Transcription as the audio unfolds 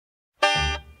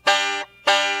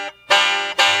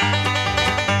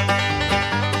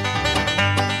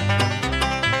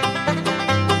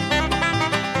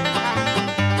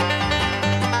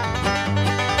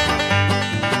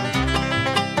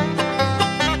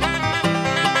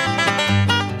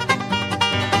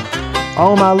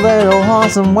On my little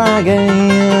horse and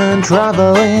wagon,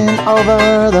 traveling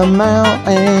over the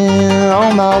mountain.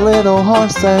 On my little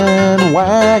horse and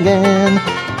wagon,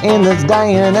 in this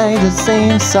day and age it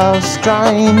seems so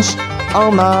strange.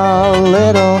 On my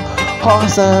little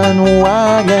horse and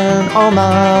wagon, on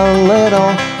my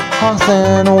little horse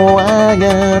and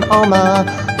wagon, on my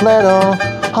little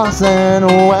horse and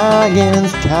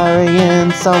wagons,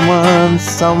 carrying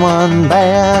someone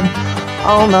bad.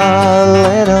 On my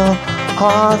little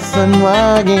horse and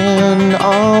wagon,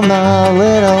 on my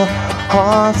little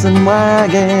horse and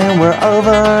wagon, we're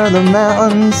over the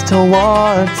mountains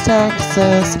towards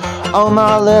Texas. On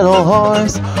my little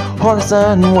horse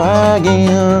and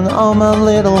wagon, on my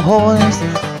little horse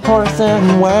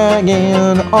and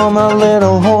wagon, on my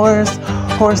little horse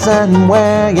and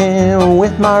wagon,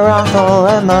 with my rifle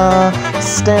and my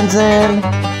Stetson,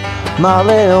 my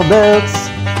little boots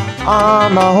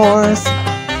on my horse,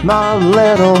 my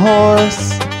little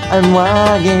horse and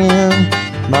wagon,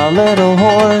 my little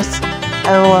horse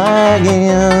and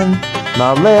wagon,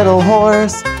 my little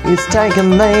horse is taking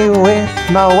me with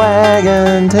my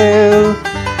wagon too.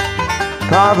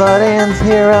 Providence,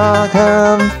 here I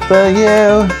come for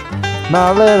you,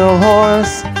 my little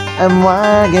horse and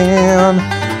wagon,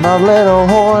 my little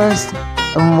horse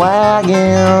and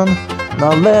wagon,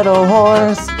 my little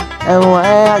horse and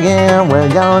wagon.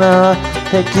 We're gonna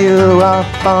pick you up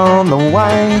on the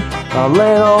way, my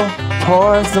little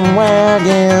horse and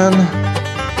wagon.